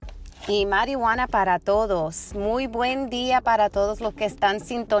Y marihuana para todos. Muy buen día para todos los que están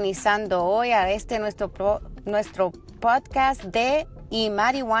sintonizando hoy a nuestro podcast de Y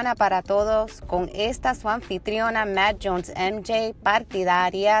marihuana para todos con esta su anfitriona Matt Jones MJ,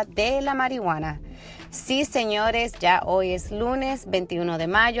 partidaria de la marihuana. Sí, señores, ya hoy es lunes 21 de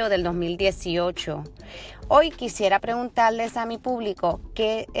mayo del 2018. Hoy quisiera preguntarles a mi público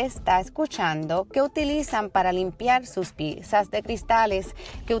que está escuchando qué utilizan para limpiar sus piezas de cristales,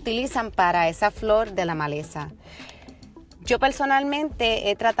 que utilizan para esa flor de la maleza. Yo personalmente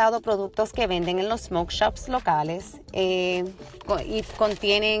he tratado productos que venden en los smoke shops locales y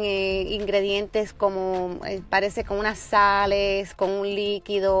contienen ingredientes como, parece con unas sales, con un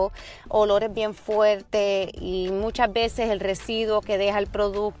líquido, olores bien fuertes y muchas veces el residuo que deja el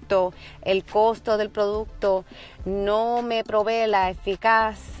producto, el costo del producto no me provee la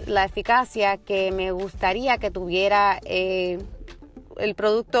eficacia que me gustaría que tuviera el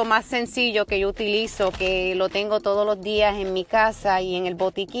producto más sencillo que yo utilizo, que lo tengo todos los días en mi casa y en el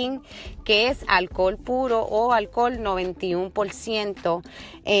botiquín, que es alcohol puro o alcohol 91%.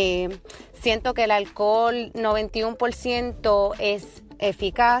 Siento que el alcohol 91% es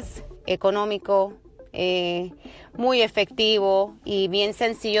eficaz, económico, muy efectivo y bien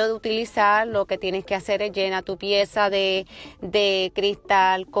sencillo de utilizar. Lo que tienes que hacer es llenar tu pieza de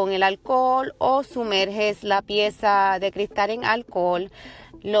cristal con el alcohol o sumerges la pieza de cristal en alcohol,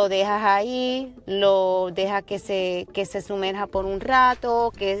 lo dejas ahí, lo dejas que se sumerja por un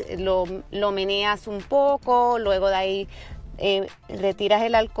rato, que lo meneas un poco, luego de ahí retiras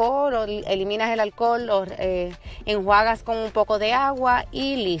el alcohol o eliminas el alcohol, lo enjuagas con un poco de agua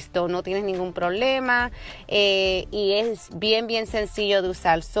y listo, no tienes ningún problema y es bien sencillo de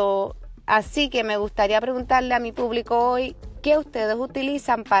usar. Así que me gustaría preguntarle a mi público hoy qué ustedes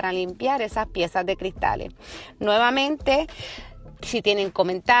utilizan para limpiar esas piezas de cristales. Nuevamente, si tienen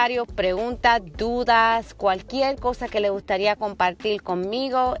comentarios, preguntas, dudas, cualquier cosa que les gustaría compartir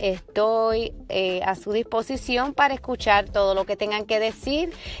conmigo, estoy a su disposición para escuchar todo lo que tengan que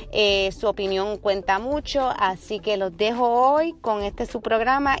decir. Su opinión cuenta mucho, así que los dejo hoy con su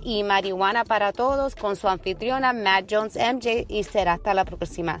programa Y marihuana para todos con su anfitriona Matt Jones MJ y será hasta la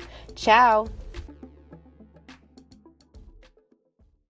próxima. Chao.